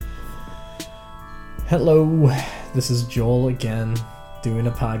Hello, this is Joel again, doing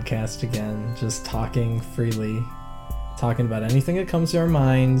a podcast again, just talking freely, talking about anything that comes to our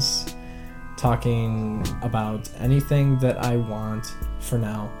minds, talking about anything that I want for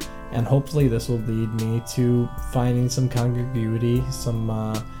now, and hopefully this will lead me to finding some congruity,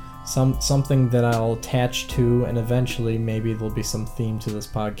 something that I'll attach to, and eventually maybe there'll be some theme to this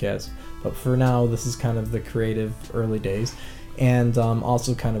podcast. But for now, this is kind of the creative early days. And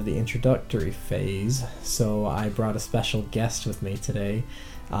also kind of the introductory phase. So I brought a special guest with me today.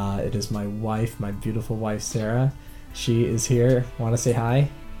 It is my wife, my beautiful wife, Sarah. She is here. Want to say hi?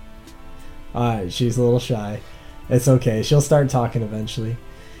 She's a little shy. It's okay. She'll start talking eventually.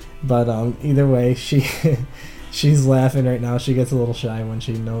 But either way, she's laughing right now. She gets a little shy when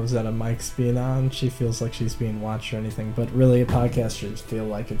she knows that a mic's being on. She feels like she's being watched or anything. But really, a podcast should feel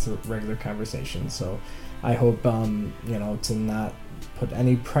like it's a regular conversation. So I hope, to not put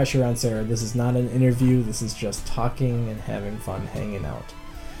any pressure on Sarah. This is not an interview. This is just talking and having fun, hanging out.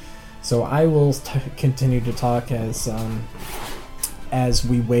 So I will continue to talk as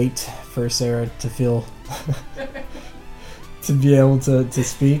we wait for Sarah to feel to be able to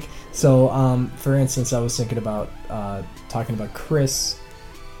speak. So, for instance, I was thinking about talking about Chris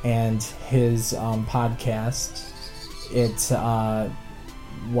and his podcast. It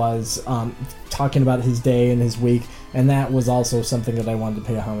was talking about his day and his week, and that was also something that I wanted to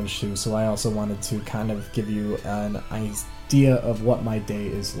pay homage to. So I also wanted to kind of give you an idea of what my day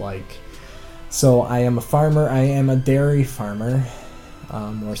is like. So I am a farmer. I am a dairy farmer.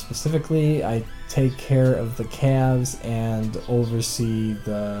 More specifically, I take care of the calves and oversee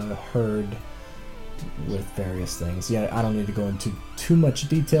the herd with various things. Yeah, I don't need to go into too much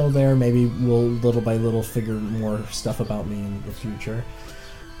detail there. Maybe we'll little by little figure more stuff about me in the future.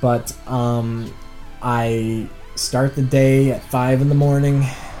 But I start the day at 5 in the morning,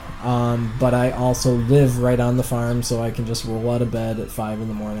 but I also live right on the farm, so I can just roll out of bed at 5 in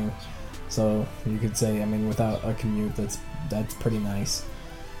the morning. So you could say, without a commute, that's pretty nice.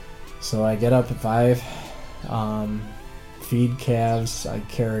 So I get up at 5, feed calves. I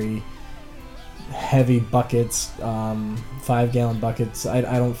carry heavy buckets, 5-gallon buckets. I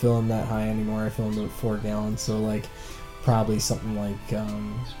don't fill them that high anymore. I fill them at 4 gallons, so like probably something like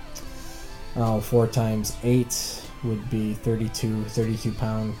 4 times 8 would be 32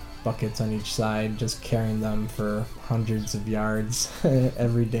 pound buckets on each side, just carrying them for hundreds of yards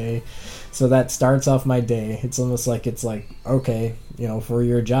every day. So that starts off my day. It's almost like okay, for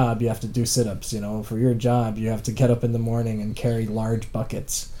your job you have to do sit-ups, for your job you have to get up in the morning and carry large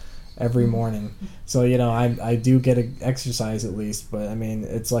buckets every morning. So I do get an exercise at least, but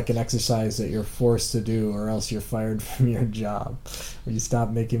it's like an exercise that you're forced to do, or else you're fired from your job, or you stop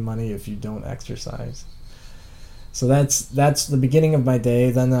making money if you don't exercise. So that's the beginning of my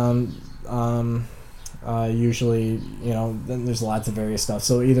day. Then usually then there's lots of various stuff.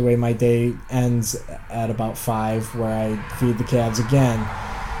 So either way, my day ends at about 5, where I feed the calves again.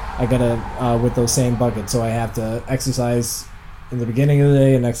 I gotta with those same buckets, so I have to exercise in the beginning of the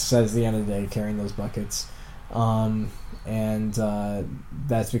day and exercise at the end of the day carrying those buckets. And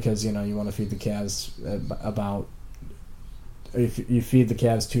that's because you want to feed the calves about, if you feed the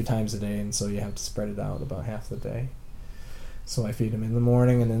calves 2 times a day, and so you have to spread it out about half the day. So I feed them in the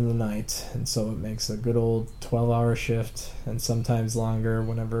morning and in the night, and so it makes a good old 12-hour shift, and sometimes longer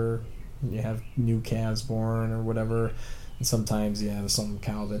whenever you have new calves born or whatever. And sometimes you have some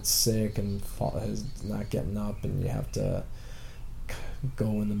cow that's sick and is not getting up, and you have to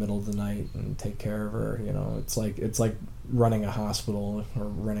go in the middle of the night and take care of her. It's like running a hospital or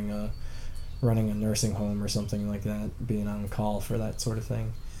running a nursing home or something like that, being on call for that sort of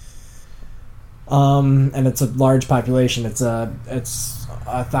thing. And it's a large population. It's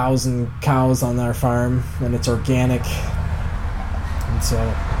 1,000 cows on our farm, and it's organic. And so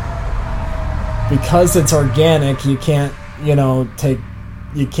because it's organic, you can't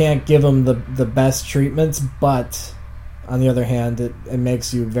give them the best treatments, but on the other hand, it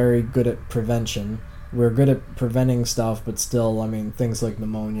makes you very good at prevention. We're good at preventing stuff, but still, things like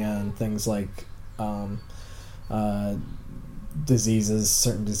pneumonia and things like certain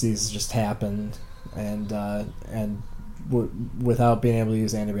diseases just happen, and without being able to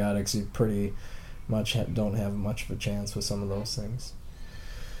use antibiotics, you pretty much don't have much of a chance with some of those things.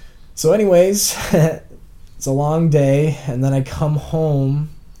 So anyways, it's a long day, and then I come home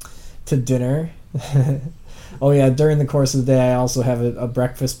to dinner. Oh yeah, during the course of the day I also have a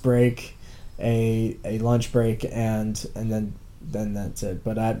breakfast break, a lunch break, and then that's it.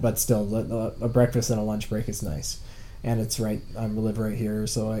 But still, a breakfast and a lunch break is nice. And it's right, I live right here,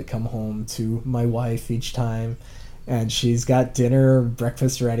 so I come home to my wife each time, and she's got dinner or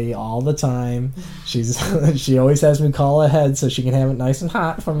breakfast ready all the time. She always has me call ahead so she can have it nice and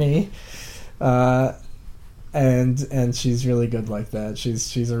hot for me. And she's really good like that.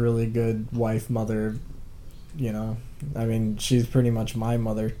 She's a really good wife, mother, you know. I mean, she's pretty much my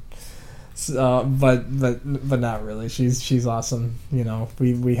mother. But not really. She's awesome. You know,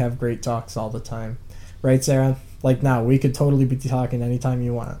 we have great talks all the time, right, Sarah? Like now, we could totally be talking anytime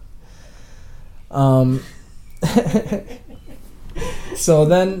you want. So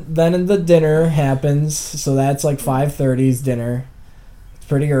then the dinner happens. So that's like 5:30's dinner. It's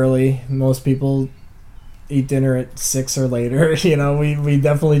pretty early. Most people eat dinner at 6 or later. You know, we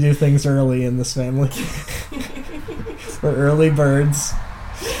definitely do things early in this family. We're early birds.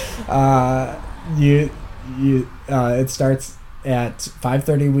 It starts at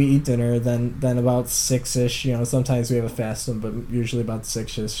 5:30. We eat dinner. Then about 6ish. You know, sometimes we have a fast one, but usually about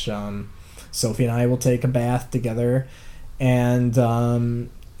 6ish. Sophie and I will take a bath together, and then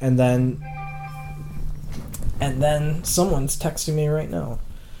someone's texting me right now.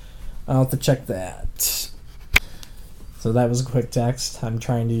 I'll have to check that. So that was a quick text. I'm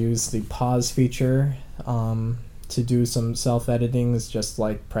trying to use the pause feature to do some self-editing. Is just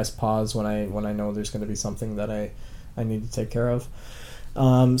like press pause when I know there's going to be something that I need to take care of.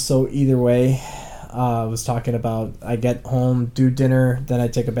 So either way, I was talking about I get home, do dinner, then I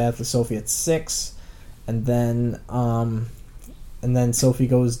take a bath with Sophie at 6, and then Sophie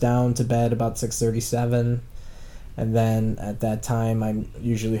goes down to bed about 6:37, and then at that time I'm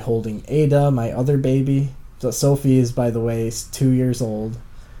usually holding Ada, my other baby. So Sophie is, by the way, 2 years old.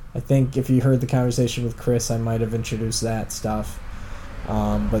 I think if you heard the conversation with Chris, I might have introduced that stuff.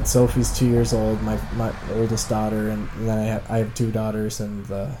 But Sophie's 2 years old, my oldest daughter, and then I have 2 daughters, and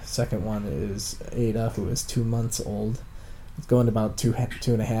the second one is Ada, who is 2 months old. It's going to about two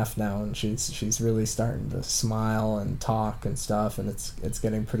and a half now, and she's really starting to smile and talk and stuff, and it's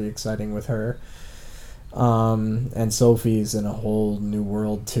getting pretty exciting with her. And Sophie's in a whole new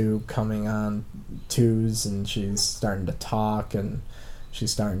world too, coming on 2s, and she's starting to talk, and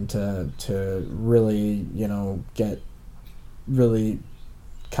she's starting to really, you know, get really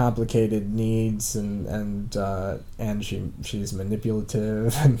complicated needs, and she's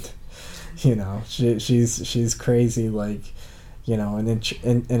manipulative, and you know, she's crazy, like, you know, in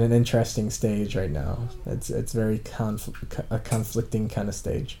an interesting stage right now. It's very a conflicting kind of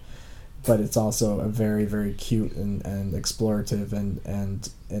stage, but it's also a very, very cute and explorative and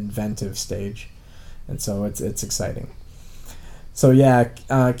inventive stage, and so it's exciting. So yeah,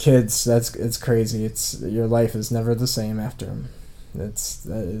 kids, it's crazy. Your life is never the same after them. That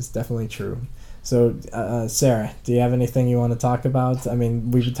is definitely true. So, Sarah, do you have anything you want to talk about? I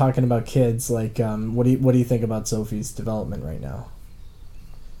mean, we've been talking about kids. Like, what do you think about Sophie's development right now?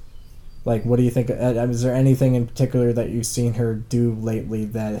 Like, what do you think? Is there anything in particular that you've seen her do lately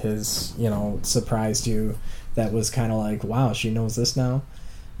that has, you know, surprised you? That was kind of like, wow, she knows this now.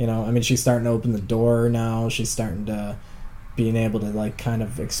 You know, I mean, she's starting to open the door now. She's starting to being able to like kind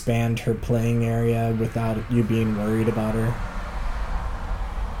of expand her playing area without you being worried about her.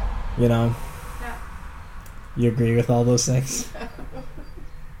 You know? Yeah. You agree with all those things?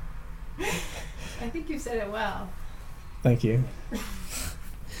 I think you said it well. Thank you.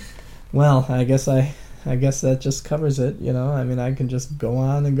 Well, I guess that just covers it, you know? I mean, I can just go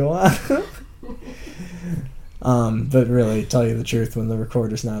on and go on. But really, tell you the truth, when the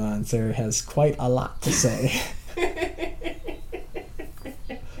recorder's not on, Sarah has quite a lot to say.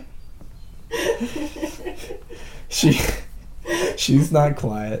 She's not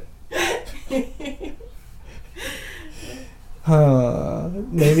quiet.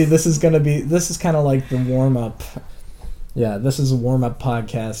 Maybe this is kind of like the warm-up. Yeah, this is a warm-up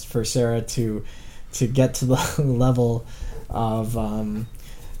podcast for Sarah to get to the level of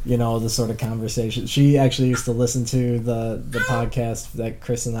you know, the sort of conversation. She actually used to listen to the podcast that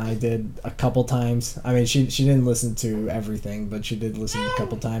Chris and I did a couple times. I mean, she didn't listen to everything, but she did listen a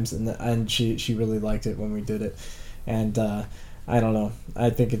couple times, and she really liked it when we did it. And I don't know. I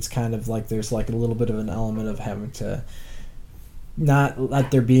think it's kind of like there's like a little bit of an element of having to not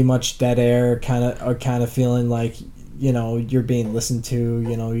let there be much dead air, kind of feeling like, you know, you're being listened to.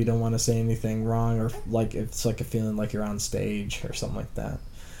 You know, you don't want to say anything wrong, or like it's like a feeling like you're on stage or something like that.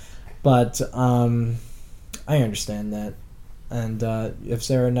 But I understand that, and if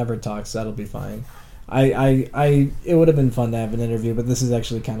Sarah never talks, that'll be fine. It would have been fun to have an interview, but this is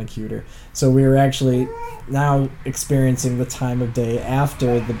actually kind of cuter. So we are actually now experiencing the time of day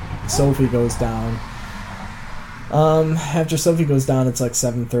after Sophie goes down. After Sophie goes down, it's like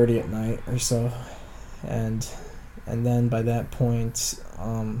 7:30 at night or so, and then by that point,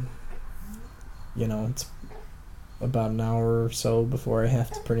 you know, about an hour or so before I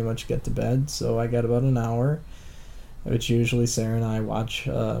have to pretty much get to bed. So I got about an hour, which usually Sarah and I watch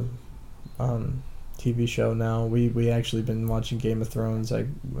TV show now. We actually been watching Game of Thrones.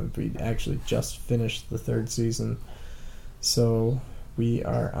 We actually just finished the 3rd season. So we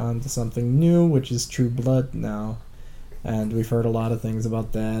are on to something new, which is True Blood now. And we've heard a lot of things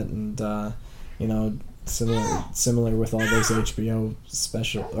about that, and similar with all those HBO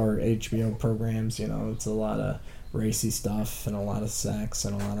special or HBO programs. It's a lot of racy stuff and a lot of sex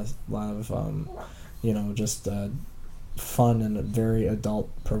and a lot of just fun and very adult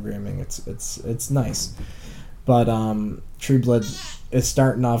programming. It's nice, but True Blood is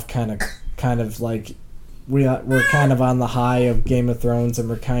starting off kind of like we're kind of on the high of Game of Thrones, and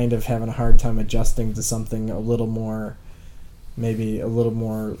we're kind of having a hard time adjusting to something a little more, maybe a little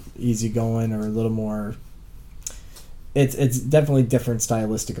more easygoing, or a little more. It's definitely different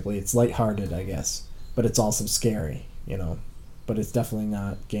stylistically. It's lighthearted, I guess, but it's also scary, But it's definitely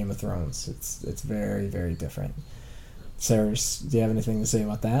not Game of Thrones. It's very, very different. Sarah, do you have anything to say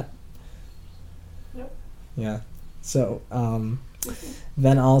about that? Nope. Yeah. So,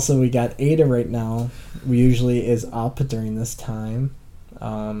 then also we got Ada right now. We usually is up during this time.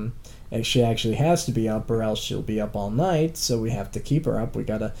 And she actually has to be up, or else she'll be up all night. So we have to keep her up. We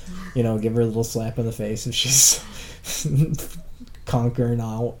gotta, give her a little slap in the face if she's conquering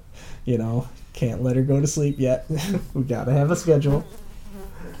out. Can't let her go to sleep yet. We gotta have a schedule.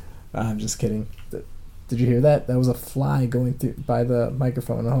 I'm just kidding. Did you hear that? That was a fly going through by the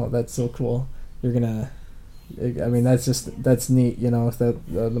microphone. Oh, that's so cool. You're gonna. I mean, that's neat. If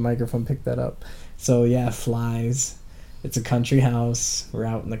the microphone picked that up. So yeah, flies. It's a country house. We're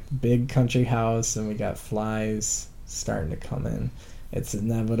out in the big country house, and we got flies starting to come in. It's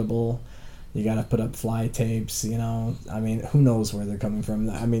inevitable. You gotta put up fly tapes, I mean, who knows where they're coming from.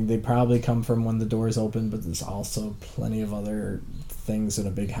 I mean, they probably come from when the doors open, but there's also plenty of other things in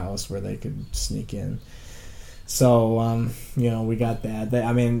a big house where they could sneak in. So, we got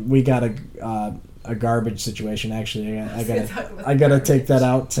that. We got a garbage situation. Actually, I gotta take that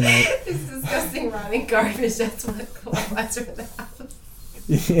out tonight. It's disgusting rotting garbage. That's what flies are in the house.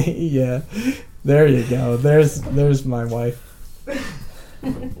 Yeah, there you go. There's my wife.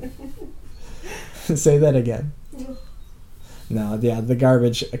 Say that again. No, yeah, the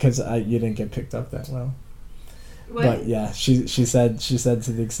garbage, because you didn't get picked up that well. What? But yeah, she said to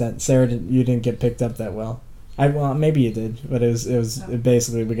the extent, Sarah, you didn't get picked up that well. Maybe you did, but it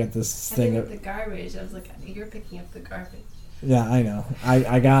basically we got this thing of the garbage. I was like, you're picking up the garbage. Yeah, I know.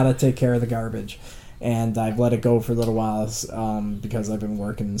 I gotta take care of the garbage, and I've let it go for a little while because I've been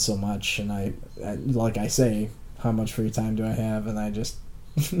working so much, and I like I say, how much free time do I have? And I just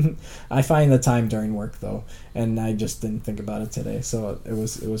I find the time during work though, and I just didn't think about it today, so it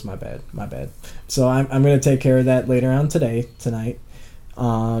was my bad. So I'm gonna take care of that later on tonight.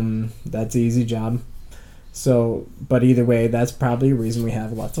 That's an easy job. So, but either way, that's probably a reason we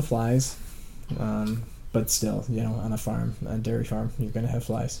have lots of flies. But still, on a dairy farm, you're gonna have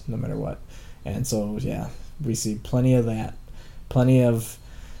flies no matter what. And so yeah, we see plenty of that, plenty of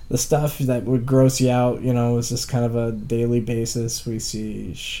the stuff that would gross you out, is just kind of a daily basis. We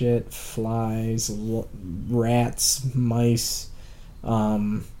see shit, flies, rats, mice,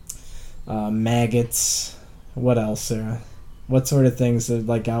 maggots. What else, Sarah? What sort of things are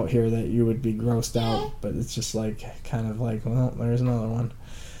like out here that you would be grossed out, but it's just like kind of like, well, there's another one,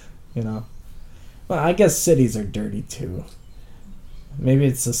 Well, I guess cities are dirty too. Maybe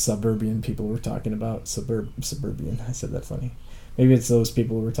it's the suburban people we're talking about. Suburban. I said that funny. Maybe it's those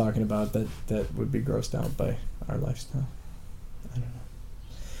people we're talking about that would be grossed out by our lifestyle. I don't know.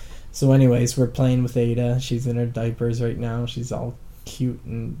 So anyways, we're playing with Ada. She's in her diapers right now. She's all cute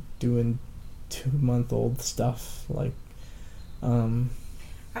and doing 2-month-old stuff. Like, our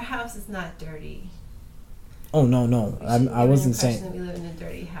house is not dirty. Oh, no. I wasn't saying that we live in a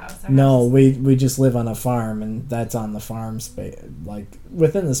dirty house. No, we just live on a farm, and that's on the farm space. Like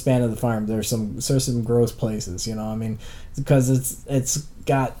within the span of the farm, there's some gross places. Because it's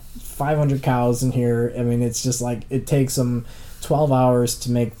got 500 cows in here. I mean, it's just like it takes them 12 hours to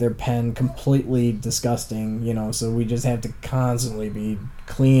make their pen completely disgusting. So we just have to constantly be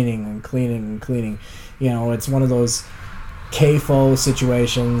cleaning and cleaning and cleaning. It's one of those CAFO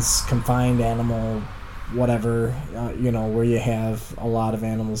situations, confined animal. Whatever, where you have a lot of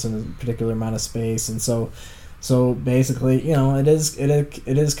animals in a particular amount of space, and so basically, it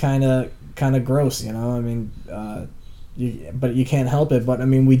is kind of gross, but you can't help it. But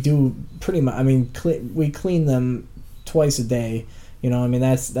we do pretty much. We clean them twice a day,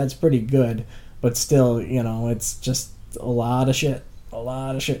 that's pretty good. But still, it's just a lot of shit, A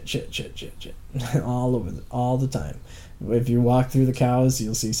lot of shit, all over, all the time. If you walk through the cows,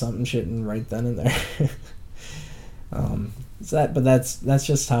 you'll see something shitting right then and there. But that's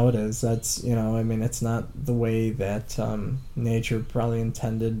just how it is. That's, I mean, it's not the way that nature probably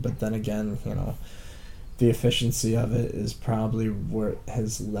intended, but then again, the efficiency of it is probably what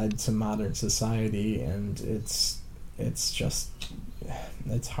has led to modern society, and it's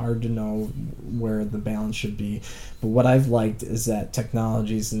hard to know where the balance should be. But what I've liked is that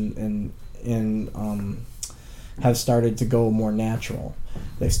technologies have started to go more natural.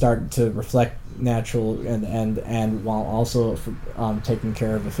 They've started to reflect natural and while also taking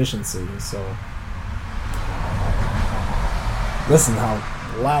care of efficiency. So listen how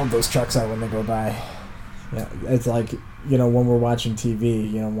loud those trucks are when they go by. Yeah, it's like, when we're watching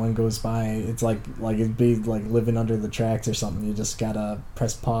TV, one goes by, it's like it'd be like living under the tracks or something. You just gotta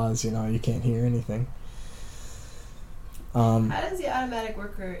press pause, you can't hear anything. How does the automatic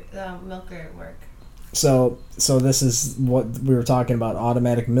milker work? So this is what we were talking about,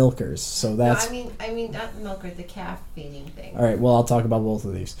 automatic milkers. So that's... No, I mean not the milker, the calf feeding thing. All right, well, I'll talk about both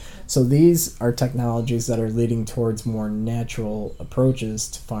of these. So these are technologies that are leading towards more natural approaches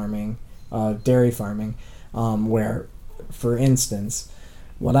to farming, dairy farming, where, for instance,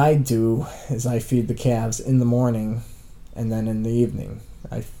 what I do is I feed the calves in the morning and then in the evening.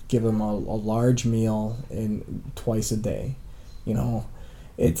 I give them a large meal twice a day.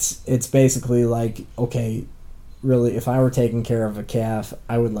 It's basically like, okay, really, if I were taking care of a calf,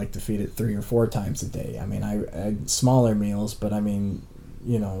 I would like to feed it 3 or 4 times a day. I mean, I smaller meals, but I mean,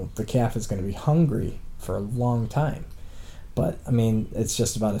 the calf is going to be hungry for a long time. But I mean, it's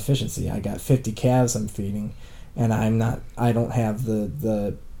just about efficiency. I got 50 calves I'm feeding, and I don't have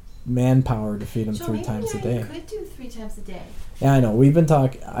the manpower to feed them 3 times a day. You could do 3 times a day. Yeah, I know. We've been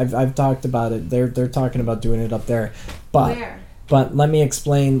I've talked about it. They're talking about doing it up there, but. Where? But let me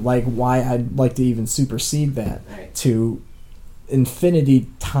explain why I'd like to even supersede that to infinity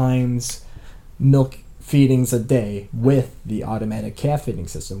times milk feedings a day with the automatic calf feeding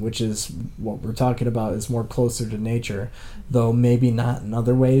system, which is what we're talking about, is more closer to nature, though maybe not in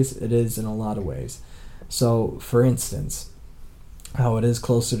other ways. It is in a lot of ways. So, for instance, how it is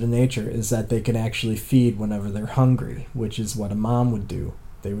closer to nature is that they can actually feed whenever they're hungry, which is what a mom would do.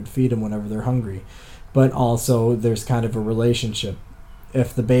 They would feed them whenever they're hungry. But also, there's kind of a relationship.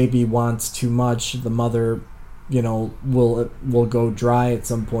 If the baby wants too much, the mother, will go dry at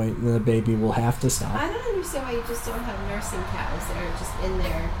some point, and the baby will have to stop. I don't understand why you just don't have nursing cows that are just in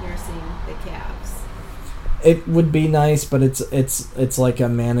there nursing the calves. It would be nice, but it's like a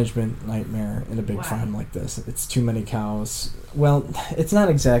management nightmare in a big farm like this. It's too many cows. Well, it's not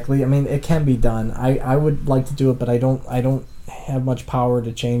exactly. I mean, it can be done. I would like to do it, but I don't have much power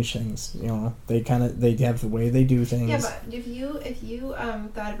to change things. They have the way they do things. Yeah, but if you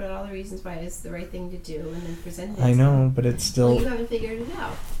thought about all the reasons why it's the right thing to do and then presented it, I know, but it's still. Well, you haven't figured it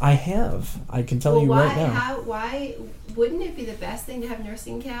out. I have. I can tell you right now. Why wouldn't it be the best thing to have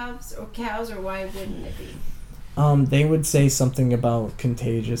nursing calves, or why wouldn't it be? They would say something about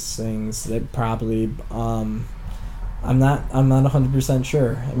contagious things that probably. I'm not 100%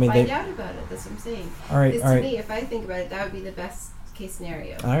 sure. I mean, find out about it. That's what I'm saying. All right. To me, if I think about it, that would be the best case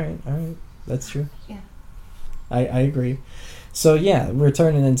scenario. All right. That's true. Yeah. I agree. So yeah, we're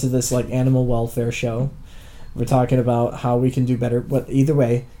turning into this animal welfare show. We're talking about how we can do better. But either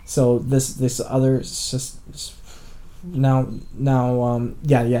way, so this other yeah.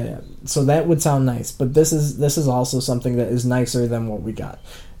 So that would sound nice, but this is also something that is nicer than what we got.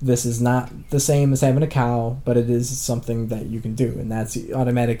 This is not the same as having a cow, but it is something that you can do, and that's the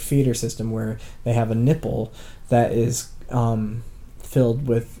automatic feeder system, where they have a nipple that is filled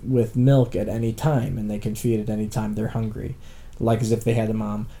with milk at any time, and they can feed at any time they're hungry, like as if they had a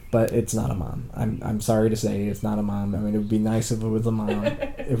mom. But it's not a mom. I'm sorry to say, it's not a mom. I mean, it would be nice if it was a mom,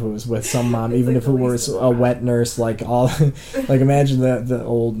 if it was with some mom, even if it was a wet nurse, imagine the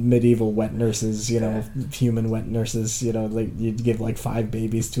old medieval wet nurses, human wet nurses, you'd give 5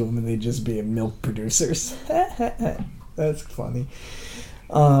 babies to them and they'd just be milk producers. That's funny.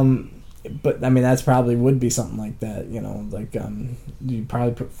 But I mean, that's probably would be something like that, you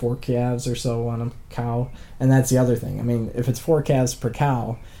probably put 4 calves or so on a cow, and that's the other thing. I mean, if it's 4 calves per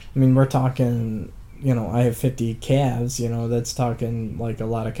cow, I mean, we're talking, I have 50 calves, that's talking a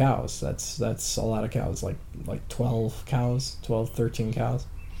lot of cows. That's a lot of cows, like 12 cows, 13 cows,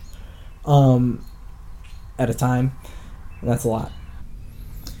 at a time, and that's a lot.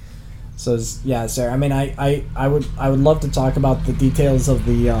 So yeah, Sarah. I mean, I would love to talk about the details of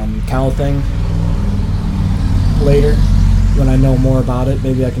the cow thing later when I know more about it.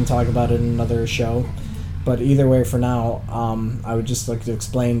 Maybe I can talk about it in another show. But either way, for now, I would just like to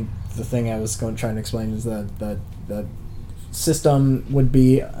explain the thing I was going to try and explain is that the system would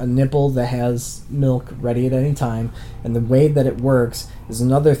be a nipple that has milk ready at any time, and the way that it works is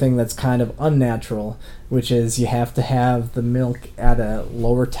another thing that's kind of unnatural, which is you have to have the milk at a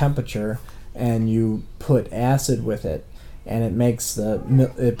lower temperature, and you put acid with it, and it makes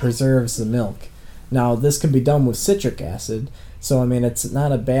it preserves the milk. Now this can be done with citric acid, so I mean it's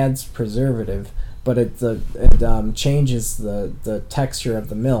not a bad preservative, but it changes the texture of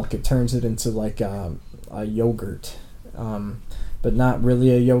the milk. It turns it into like a yogurt. But not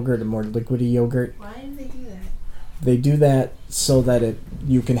really a yogurt, a more liquidy yogurt. Why did they do that? They do that so that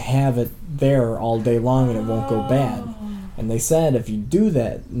you can have it there all day long and it won't go bad. And they said if you do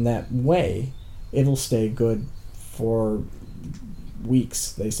that in that way, it'll stay good for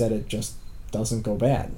weeks. They said it just doesn't go bad.